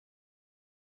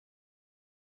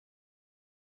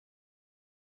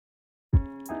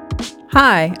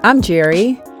Hi, I'm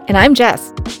Jerry. And I'm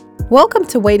Jess. Welcome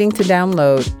to Waiting to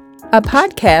Download, a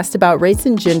podcast about race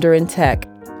and gender in tech.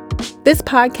 This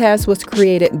podcast was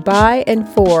created by and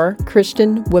for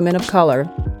Christian women of color.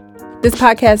 This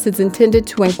podcast is intended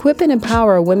to equip and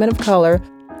empower women of color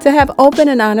to have open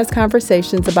and honest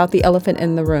conversations about the elephant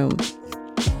in the room.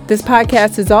 This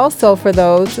podcast is also for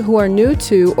those who are new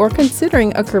to or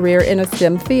considering a career in a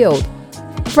STEM field,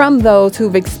 from those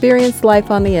who've experienced life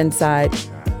on the inside.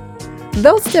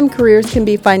 Though STEM careers can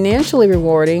be financially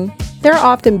rewarding, there are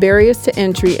often barriers to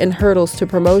entry and hurdles to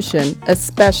promotion,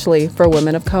 especially for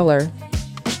women of color.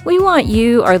 We want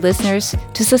you, our listeners,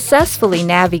 to successfully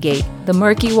navigate the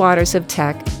murky waters of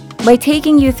tech by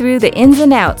taking you through the ins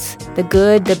and outs, the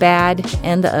good, the bad,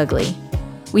 and the ugly.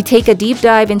 We take a deep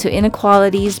dive into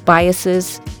inequalities,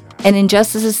 biases, and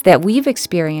injustices that we've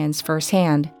experienced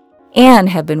firsthand and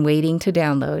have been waiting to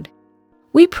download.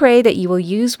 We pray that you will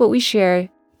use what we share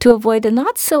to avoid the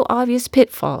not-so-obvious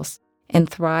pitfalls and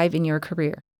thrive in your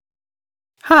career.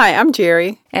 Hi, I'm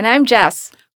Jerry. And I'm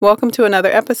Jess. Welcome to another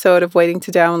episode of Waiting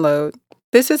to Download.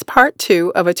 This is part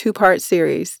 2 of a 2-part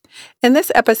series. In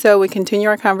this episode, we continue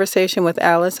our conversation with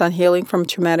Alice on healing from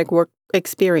traumatic work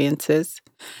experiences.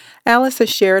 Alice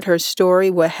has shared her story,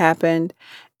 what happened,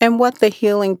 and what the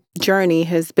healing journey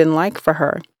has been like for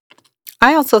her.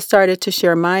 I also started to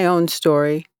share my own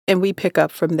story, and we pick up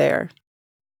from there.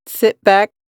 Sit back,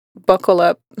 buckle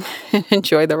up, and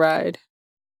enjoy the ride.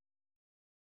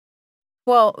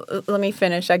 Well, let me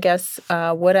finish. I guess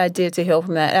what I did to heal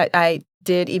from that, I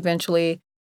did eventually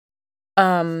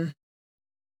go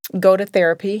to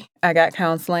therapy. I got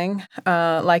counseling.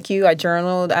 Like you, I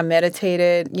journaled, I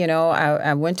meditated,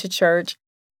 I went to church.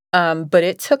 But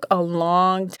it took a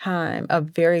long time, a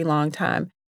very long time.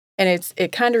 And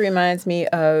it kind of reminds me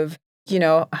of,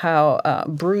 how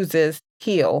bruises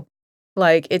heal.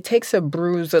 Like it takes a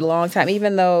bruise a long time,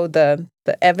 even though the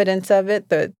evidence of it,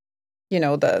 the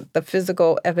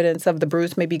physical evidence of the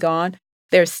bruise may be gone.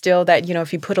 There's still that,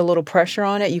 if you put a little pressure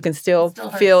on it, you can still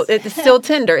feel it's still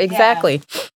tender. Exactly.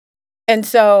 Yeah. And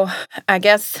so I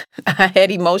guess I had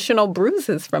emotional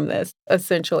bruises from this,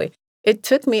 essentially. It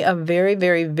took me a very,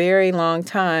 very, very long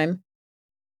time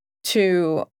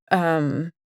to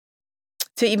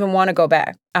even want to go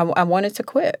back. I wanted to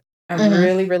quit. I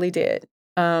really, really did.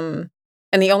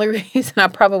 And the only reason I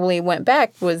probably went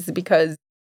back was because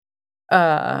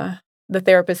the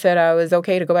therapist said I was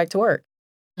okay to go back to work.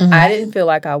 Mm-hmm. I didn't feel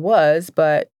like I was,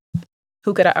 but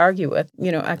who could I argue with?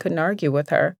 I couldn't argue with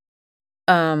her.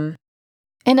 And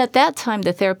at that time,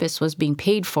 the therapist was being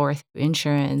paid for through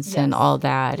insurance yes. and all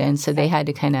that. And so they had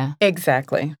to kind of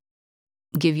exactly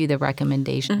give you the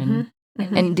recommendation. Mm-hmm.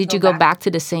 Mm-hmm. And did you go back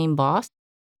to the same boss?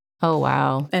 Oh,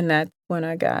 wow. And that's when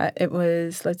I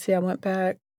went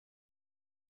back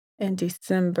in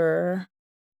December,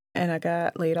 and I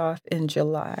got laid off in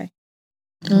July.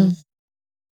 Mm.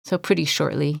 So pretty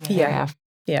shortly. Yeah.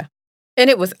 And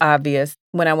it was obvious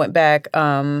when I went back.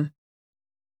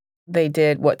 They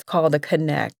did what's called a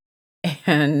connect,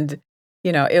 and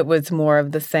it was more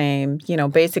of the same.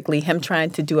 Basically him trying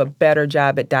to do a better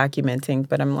job at documenting.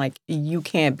 But I'm like, you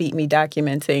can't beat me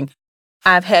documenting.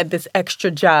 I've had this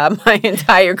extra job my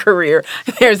entire career.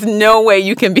 There's no way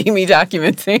you can beat me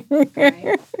documenting.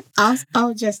 Right.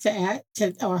 Also, just to add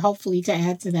to, or hopefully to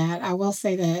add to that, I will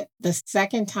say that the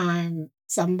second time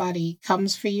somebody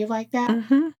comes for you like that,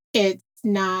 mm-hmm. it's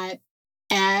not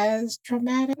as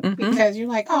traumatic mm-hmm. because you're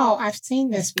like, oh, I've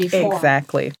seen this before.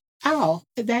 Exactly. Oh,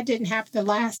 that didn't happen the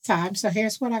last time, so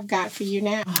here's what I've got for you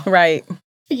now. Right.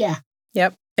 Yeah.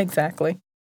 Yep, exactly.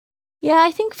 Yeah, I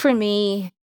think for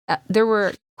me, there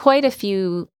were quite a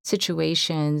few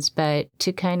situations, but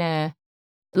to kind of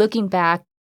looking back,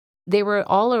 they were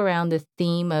all around the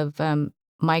theme of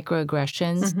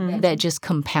microaggressions mm-hmm. that just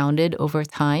compounded over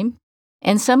time.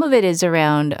 And some of it is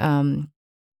around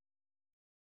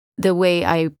the way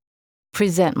I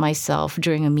present myself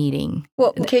during a meeting.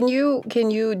 Well, can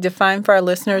you define for our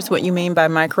listeners what you mean by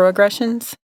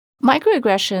microaggressions?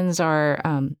 Microaggressions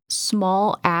are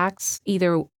small acts,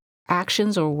 either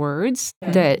actions or words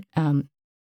that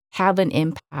have an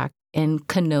impact and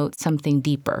connote something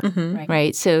deeper, mm-hmm.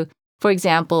 right? So, for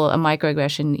example, a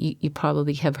microaggression you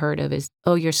probably have heard of is,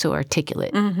 oh, you're so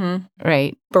articulate, mm-hmm.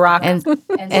 right? Barack.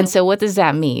 And so what does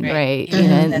that mean, right?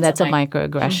 Mm-hmm. And that's a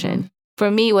microaggression. Mm-hmm. For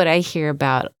me, what I hear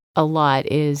about a lot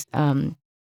is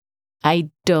I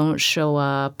don't show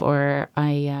up or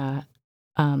I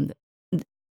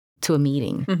to a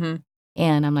meeting. Mm-hmm.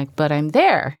 And I'm like, but I'm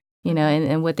there.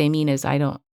 And what they mean is I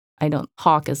don't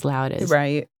talk as loud as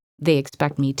right. they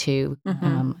expect me to.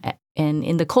 Mm-hmm. And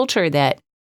in the culture that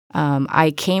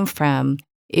I came from,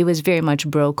 it was very much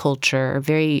bro culture,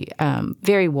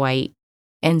 very white.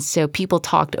 And so people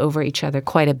talked over each other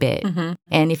quite a bit. Mm-hmm.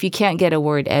 And if you can't get a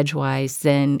word edgewise,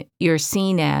 then you're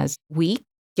seen as weak.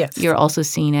 Yes. You're also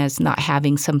seen as not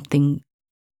having something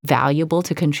valuable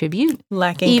to contribute.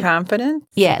 Lacking confidence?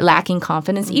 Yeah, lacking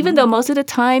confidence. Mm-hmm. Even though most of the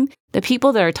time, the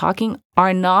people that are talking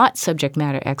are not subject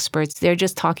matter experts. They're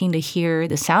just talking to hear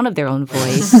the sound of their own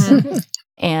voice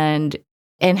and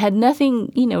had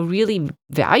nothing, really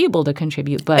valuable to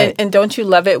contribute. But and don't you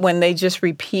love it when they just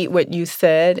repeat what you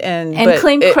said and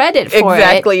claim credit for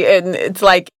exactly. It? And it's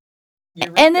like,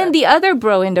 and then the other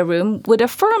bro in the room would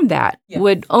affirm that,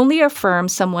 would only affirm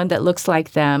someone that looks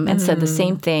like them and said the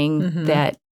same thing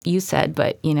that you said,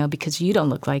 but, because you don't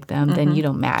look like them, then you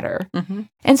don't matter. Mm-hmm.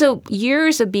 And so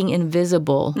years of being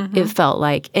invisible, it felt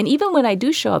like, and even when I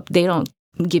do show up, they don't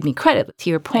give me credit, to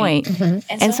your point.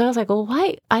 Mm-hmm. And so I was like, well,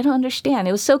 why? I don't understand.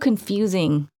 It was so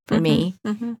confusing for me.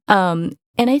 Mm-hmm.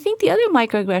 And I think the other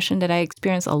microaggression that I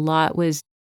experienced a lot was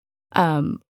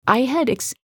I had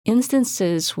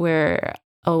instances where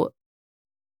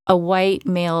a white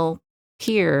male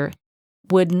peer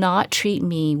would not treat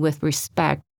me with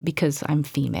respect because I'm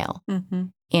female. Mm-hmm.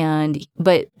 And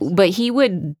but he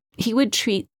would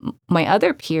treat my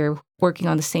other peer working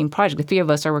on the same project. The three of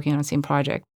us are working on the same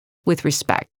project with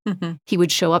respect. Mm-hmm. He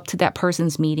would show up to that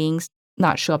person's meetings,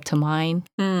 not show up to mine.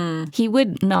 Mm. He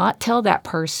would not tell that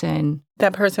person.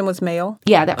 That person was male?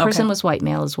 Yeah, that person was white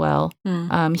male as well.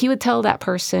 Mm. He would tell that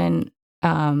person,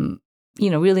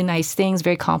 really nice things,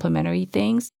 very complimentary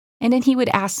things. And then he would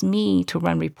ask me to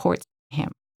run reports to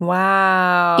him.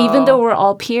 Wow. Even though we're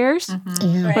all peers,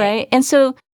 Yeah. right? And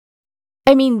so,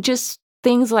 I mean, just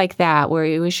things like that where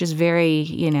it was just very,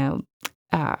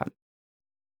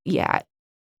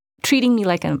 treating me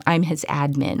like I'm his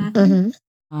admin.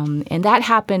 Mm-hmm. And that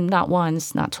happened not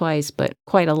once, not twice, but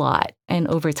quite a lot. And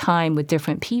over time with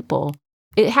different people.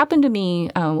 It happened to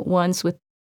me once with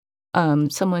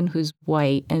someone who's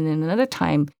white. And then another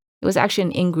time, it was actually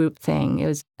an in-group thing. It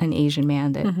was an Asian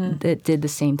man that did the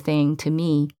same thing to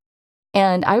me.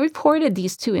 And I reported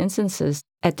these two instances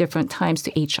at different times to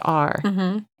HR.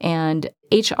 Mm-hmm. And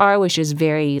HR was just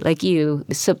very, like you,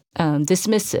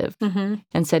 dismissive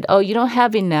and said, oh, you don't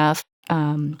have enough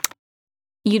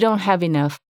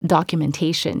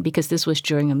documentation because this was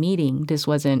during a meeting. This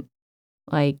wasn't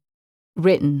like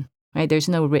written, right? There's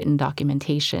no written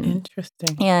documentation.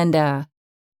 Interesting. And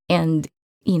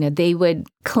they would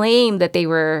claim that they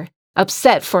were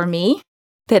upset for me,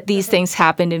 that these things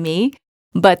happened to me,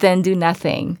 but then do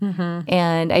nothing. Mm-hmm.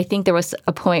 And I think there was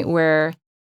a point where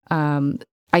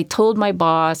I told my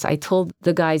boss, I told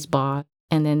the guy's boss,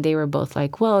 and then they were both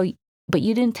like, well, but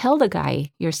you didn't tell the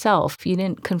guy yourself. You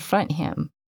didn't confront him.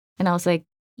 And I was like,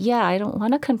 yeah, I don't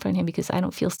want to confront him because I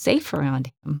don't feel safe around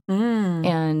him. Mm.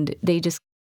 And they just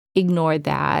ignored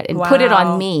that and put it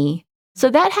on me. So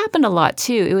that happened a lot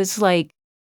too. It was like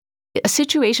a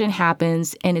situation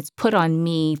happens and it's put on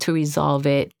me to resolve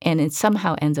it, and it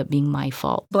somehow ends up being my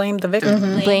fault. Blame the victim.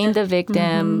 Mm-hmm. Blame the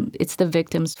victim. It's the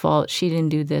victim's fault. She didn't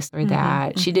do this or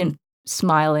that. She didn't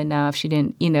smile enough. She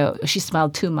didn't, she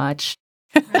smiled too much.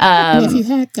 If you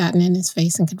had gotten in his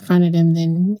face and confronted him,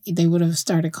 then they would have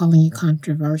started calling you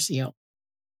controversial.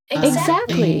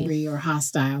 Exactly. Angry or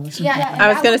hostile or something. Yeah.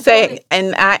 I was going to say,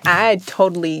 and I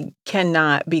totally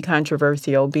cannot be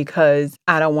controversial because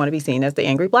I don't want to be seen as the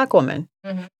angry Black woman,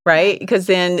 right? Because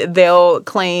then they'll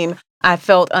claim I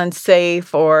felt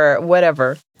unsafe or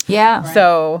whatever. Yeah. Right.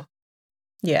 So,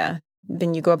 yeah,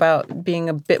 then you go about being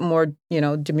a bit more,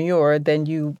 demure than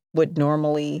you would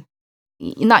normally.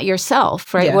 Not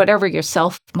yourself, right? Yeah. Whatever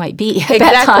yourself might be at Exactly.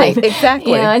 that time.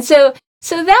 Exactly. And so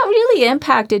that really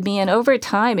impacted me. And over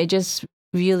time, it just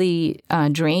really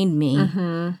drained me.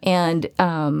 Mm-hmm. And,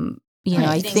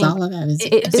 I think all of that is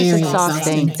it's very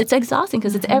exhausting. exhausting. It's exhausting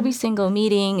because it's every single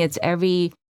meeting, it's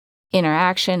every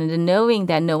interaction, and then knowing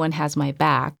that no one has my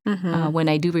back when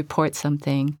I do report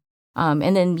something.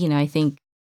 And then, I think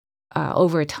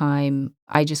over time,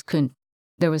 I just couldn't,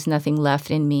 there was nothing left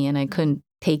in me and I couldn't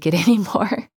take it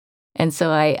anymore. And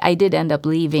so I did end up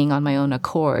leaving on my own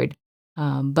accord.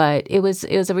 But it was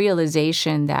a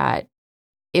realization that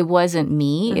it wasn't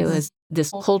me. It was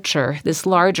this culture, this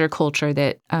larger culture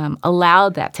that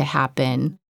allowed that to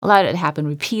happen, allowed it to happen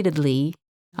repeatedly.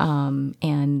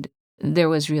 And there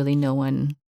was really no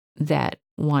one that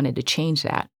wanted to change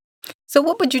that. So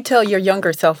what would you tell your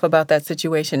younger self about that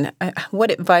situation? What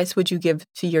advice would you give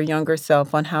to your younger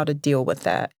self on how to deal with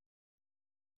that?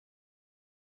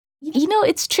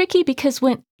 It's tricky because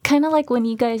when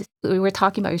you guys we were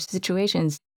talking about your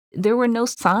situations, there were no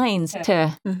signs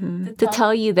to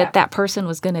tell you that person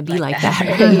was going to be like that.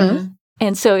 Right?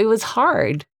 And so it was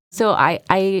hard. So I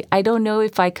don't know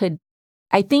if I could.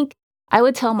 I think I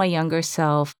would tell my younger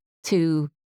self to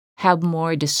have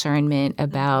more discernment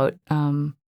about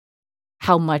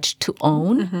how much to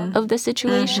own of the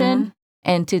situation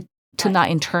and to not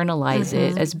internalize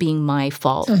it as being my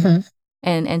fault.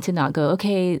 And to not go,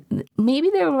 okay, maybe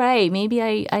they're right. Maybe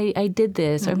I did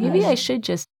this, or maybe I should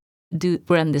just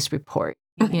run this report,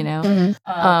 you know?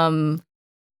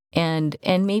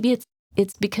 And maybe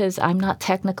it's because I'm not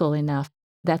technical enough.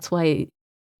 That's why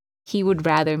he would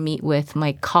rather meet with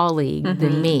my colleague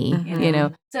than me, you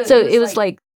know? So it was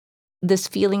like this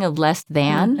feeling of less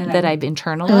than that I've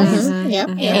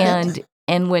internalized.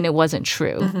 And when it wasn't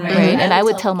true, right? And I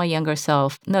would tell my younger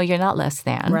self, no, you're not less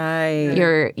than. Right.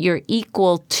 You're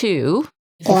equal to,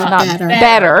 if or not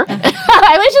better.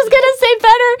 I was just going to say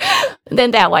better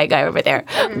than that white guy over there.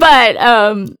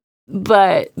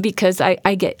 But because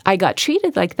I got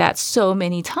treated like that so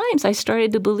many times, I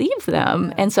started to believe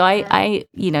them. And so I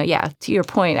to your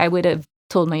point, I would have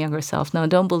told my younger self, no,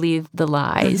 don't believe the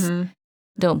lies.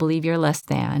 Don't believe you're less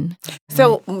than.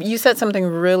 So you said something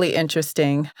really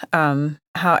interesting,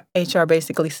 how HR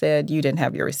basically said you didn't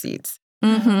have your receipts.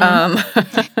 And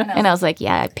I was like,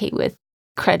 yeah, I paid with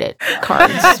credit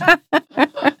cards.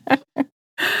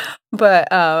 But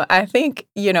I think,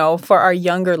 for our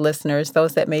younger listeners,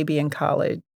 those that may be in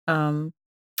college, I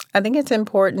think it's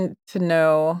important to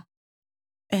know,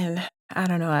 and I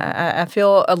don't know, I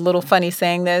feel a little funny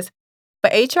saying this,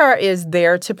 but HR is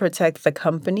there to protect the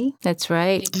company. That's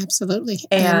right. Absolutely.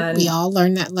 And we all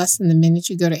learn that lesson the minute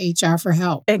you go to HR for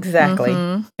help. Exactly.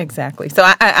 Exactly. So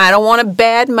I don't want to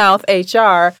badmouth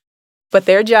HR, but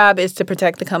their job is to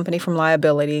protect the company from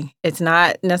liability. It's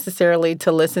not necessarily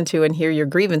to listen to and hear your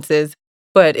grievances,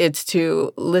 but it's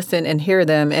to listen and hear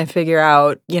them and figure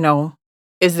out,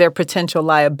 is there potential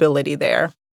liability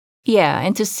there? Yeah,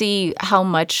 and to see how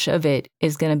much of it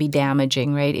is going to be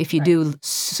damaging, right? If you do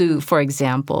sue, for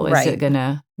example, is it going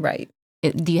to... Right.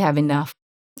 Do you have enough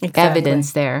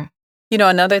evidence there?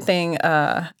 Another thing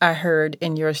I heard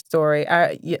in your story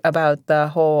about the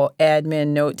whole admin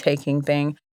note-taking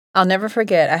thing, I'll never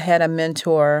forget, I had a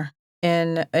mentor,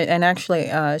 and actually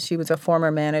she was a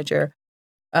former manager.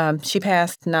 She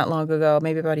passed not long ago,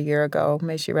 maybe about a year ago.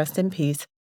 May she rest in peace.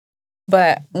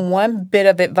 But one bit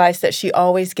of advice that she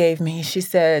always gave me, she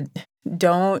said,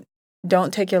 don't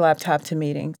take your laptop to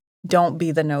meetings. Don't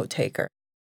be the note taker.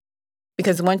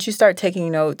 Because once you start taking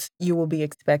notes, you will be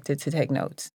expected to take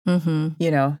notes.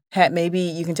 Maybe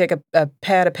you can take a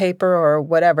pad of paper or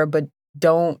whatever, but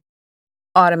don't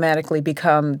automatically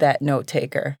become that note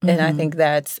taker. And I think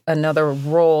that's another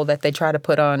role that they try to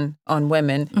put on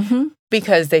women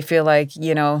because they feel like,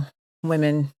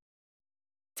 women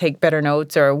take better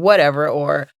notes or whatever,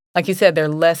 or like you said, they're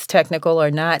less technical or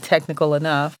not technical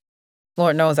enough.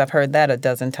 Lord knows I've heard that a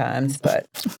dozen times, but...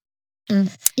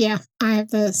 Yeah, I have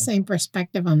the same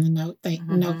perspective on the note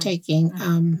taking.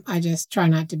 I just try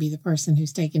not to be the person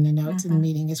who's taking the notes in the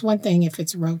meeting. It's one thing if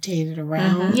it's rotated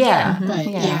around. But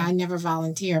I never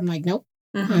volunteer. I'm like, nope,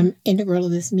 I'm integral to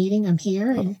this meeting. I'm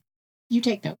here and you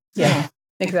take notes. Yeah,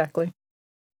 exactly.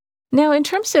 Now, in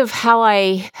terms of how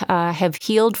I have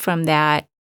healed from that,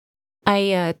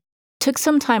 I took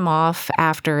some time off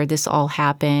after this all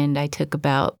happened. I took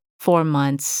about 4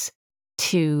 months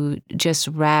to just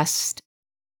rest,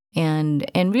 and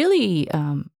really,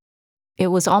 it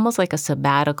was almost like a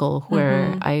sabbatical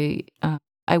where I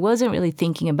wasn't really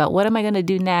thinking about what am I going to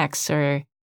do next or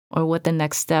what the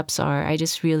next steps are. I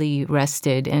just really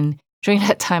rested, and during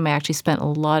that time, I actually spent a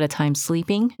lot of time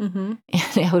sleeping, and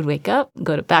I would wake up,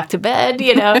 go back to bed,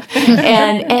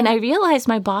 and I realized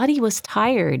my body was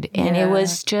tired, and it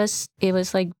was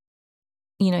like,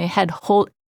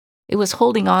 it was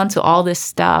holding on to all this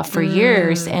stuff for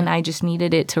years, and I just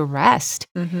needed it to rest.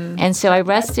 And so I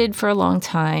rested for a long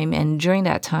time, and during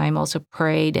that time, also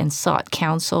prayed and sought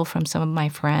counsel from some of my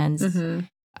friends.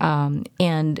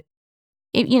 And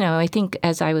I think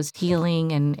as I was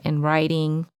healing and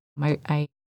writing, I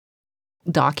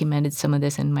documented some of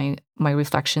this in my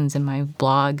reflections in my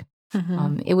blog.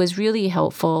 It was really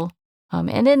helpful.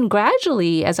 And then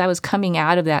gradually, as I was coming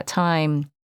out of that time,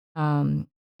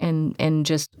 and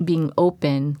just being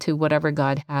open to whatever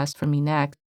God has for me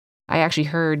next, I actually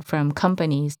heard from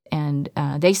companies, and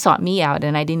they sought me out,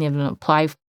 and I didn't even apply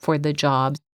for the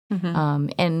jobs.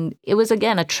 And it was,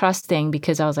 again, a trust thing,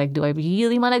 because I was like, do I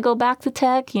really want to go back to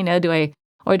tech? Do I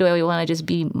want to just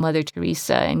be Mother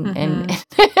Teresa and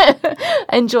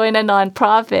and join a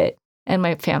nonprofit? And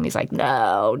my family's like,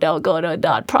 no, don't go to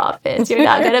nonprofits. You're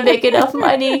not going to make enough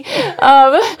money.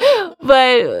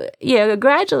 But yeah,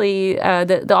 gradually,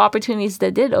 the opportunities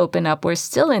that did open up were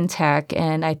still in tech.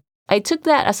 And I took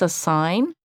that as a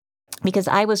sign because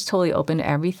I was totally open to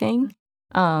everything.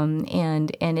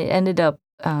 And it ended up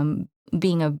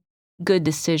being a good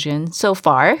decision so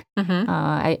far.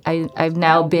 I've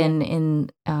now been in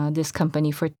this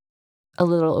company for a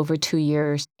little over 2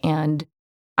 years, and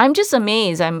I'm just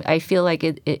amazed. I feel like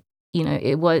it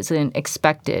wasn't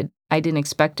expected. I didn't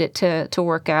expect it to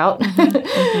work out.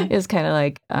 It's kind of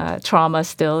like trauma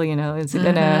still, it's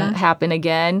going to happen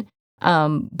again.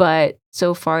 But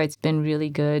so far it's been really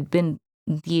good, been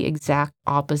the exact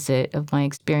opposite of my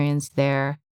experience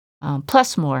there.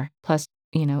 Plus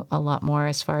a lot more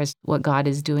as far as what God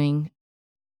is doing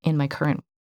in my current.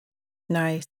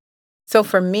 Nice. So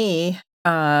for me,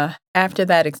 after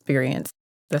that experience,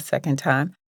 the second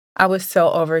time, I was so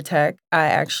over tech. I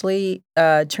actually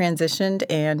transitioned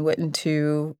and went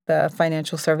into the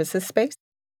financial services space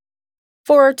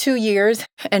for 2 years,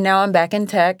 and now I'm back in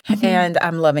tech, and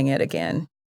I'm loving it again.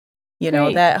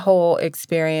 Great. That whole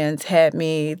experience had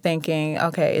me thinking,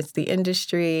 okay, it's the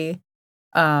industry.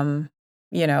 I'm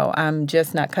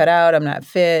just not cut out. I'm not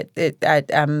fit.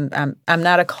 I'm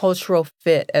not a cultural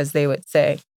fit, as they would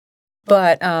say.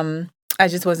 But I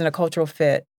just wasn't a cultural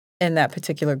fit in that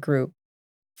particular group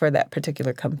for that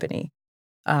particular company.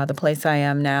 The place I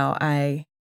am now, I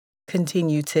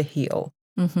continue to heal.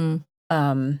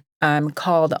 I'm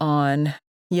called on,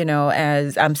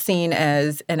 as I'm seen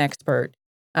as an expert.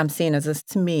 I'm seen as a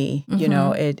SME.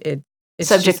 It's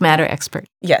subject just, matter expert.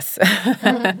 Yes.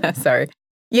 Sorry.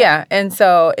 Yeah, and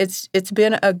so it's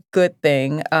been a good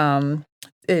thing.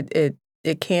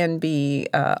 It can be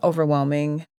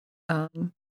overwhelming.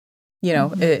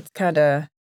 It's kind of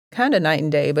night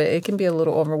and day, but it can be a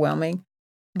little overwhelming.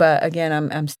 But again,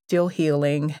 I'm still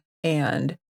healing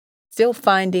and still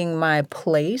finding my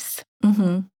place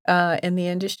in the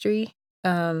industry,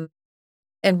 and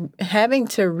having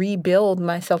to rebuild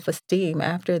my self-esteem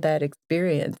after that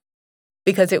experience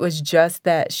because it was just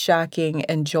that shocking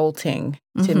and jolting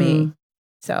to me.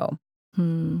 So,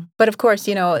 but of course,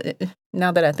 now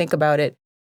that I think about it,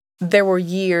 there were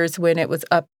years when it was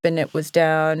up and it was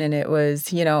down and it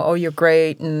was, oh, you're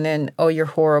great, and then, oh, you're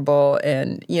horrible,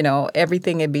 and,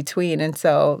 everything in between. And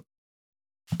so,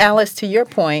 Alice, to your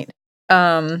point,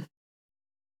 that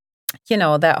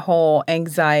whole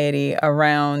anxiety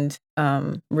around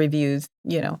reviews,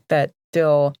 that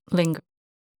still linger.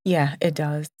 Yeah, it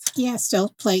does. Yeah,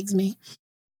 still plagues me.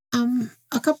 A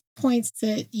couple points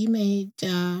that you made.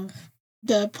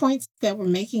 The points that we're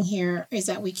making here is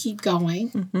that we keep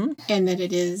going and that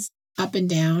it is up and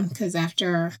down. Because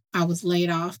after I was laid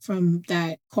off from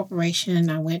that corporation,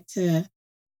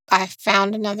 I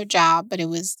found another job, but it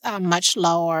was much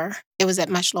lower. It was at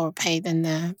much lower pay than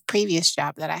the previous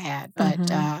job that I had. But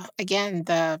again,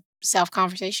 the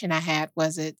self-conversation I had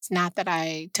was it's not that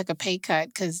I took a pay cut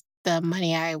because the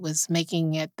money I was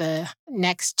making at the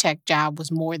next tech job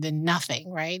was more than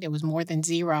nothing, right? It was more than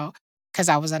zero because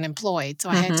I was unemployed. So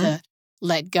I had to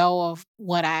let go of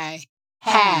what I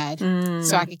had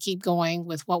so I could keep going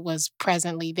with what was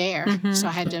presently there. So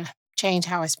I had to change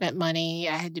how I spent money.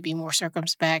 I had to be more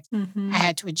circumspect. I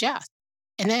had to adjust.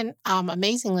 And then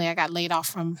amazingly, I got laid off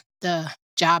from the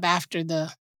job after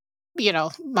the, I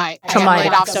got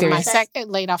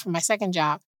laid off from my second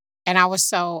job. And I was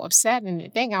so upset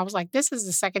and I was like, this is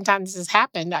the second time this has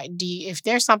happened. If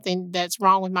there's something that's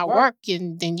wrong with my work,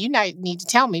 then you need to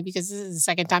tell me because this is the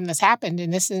second time this happened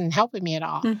and this isn't helping me at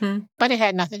all. But it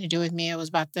had nothing to do with me. It was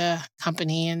about the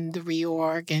company and the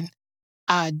reorg and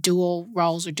dual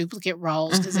roles or duplicate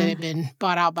roles because it had been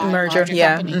bought out by a larger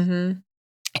company.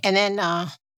 And then,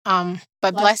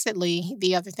 but blessedly,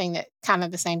 the other thing that kind of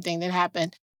the same thing that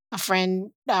happened, a friend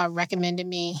recommended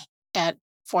me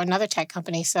for another tech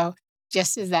company. So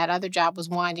just as that other job was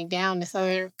winding down, this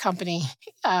other company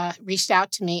reached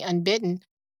out to me unbidden.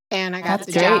 And I got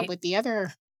the job with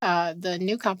the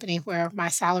new company where my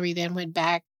salary then went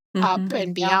back up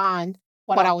and beyond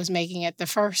what I was making at the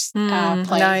first place.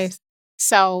 Nice.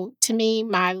 So to me,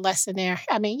 my lesson there,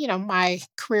 my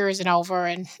career isn't over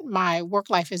and my work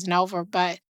life isn't over,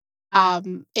 but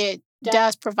it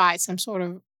does provide some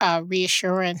sort of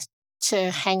reassurance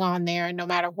to hang on there. No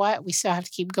matter what, we still have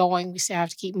to keep going. We still have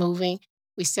to keep moving.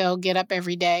 We still get up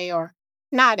every day, or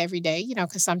not every day,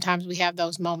 because sometimes we have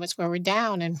those moments where we're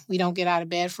down and we don't get out of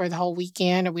bed for the whole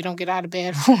weekend or we don't get out of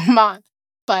bed for a month.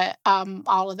 But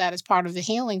all of that is part of the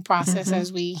healing process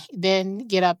as we then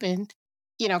get up and,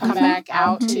 come back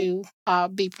out to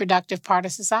be productive part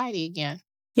of society again.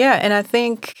 Yeah, and I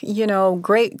think,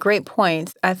 great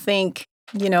points. I think,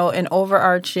 an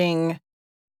overarching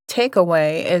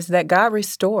takeaway is that God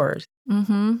restores.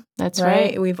 Mm-hmm. That's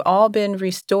right. We've all been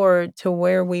restored to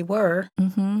where we were,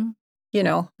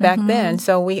 back then.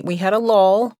 So we had a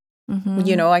lull.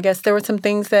 I guess there were some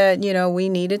things that, we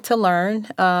needed to learn,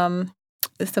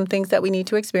 some things that we need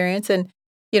to experience. And,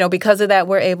 because of that,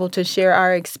 we're able to share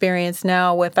our experience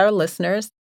now with our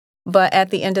listeners. But at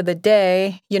the end of the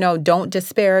day, don't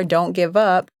despair, don't give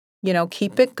up,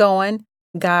 keep it going.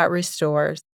 God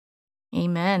restores.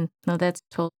 Amen. No, that's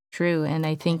totally true. And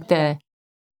I think the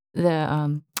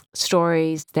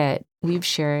stories that we've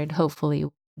shared hopefully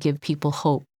give people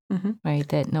hope, right?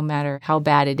 That no matter how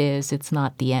bad it is, it's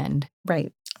not the end.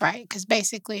 Right. Right. Because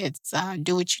basically it's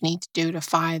do what you need to do to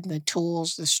find the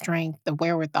tools, the strength, the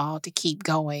wherewithal to keep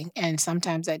going. And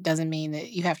sometimes that doesn't mean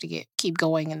that you have to keep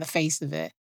going in the face of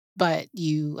it, but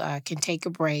you can take a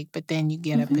break, but then you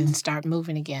get up and start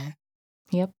moving again.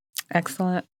 Yep.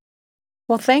 Excellent.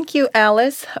 Well, thank you,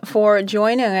 Alice, for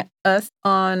joining us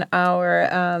on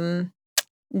our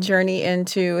journey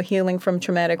into healing from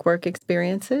traumatic work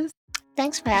experiences.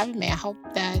 Thanks for having me. I hope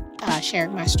that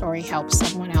sharing my story helps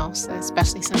someone else,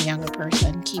 especially some younger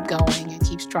person, keep going and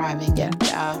keep striving and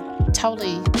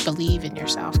totally believe in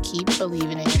yourself. Keep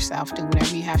believing in yourself. Do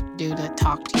whatever you have to do to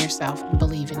talk to yourself and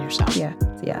believe in yourself. Yeah.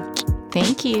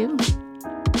 Thank you.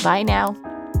 Bye now.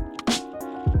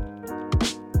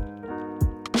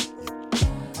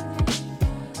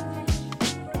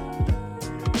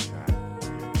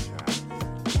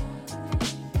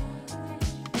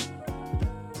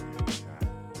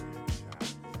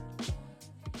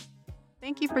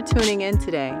 Thank you for tuning in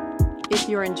today. If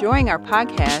you're enjoying our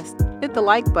podcast, hit the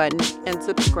like button and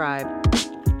subscribe.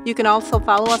 You can also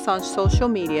follow us on social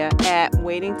media at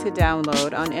Waiting to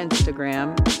Download on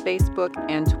Instagram, Facebook,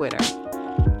 and Twitter.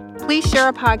 Please share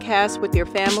our podcast with your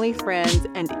family, friends,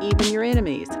 and even your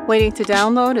enemies. Waiting to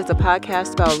Download is a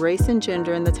podcast about race and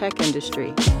gender in the tech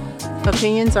industry.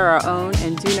 Opinions are our own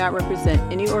and do not represent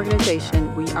any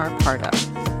organization we are part of.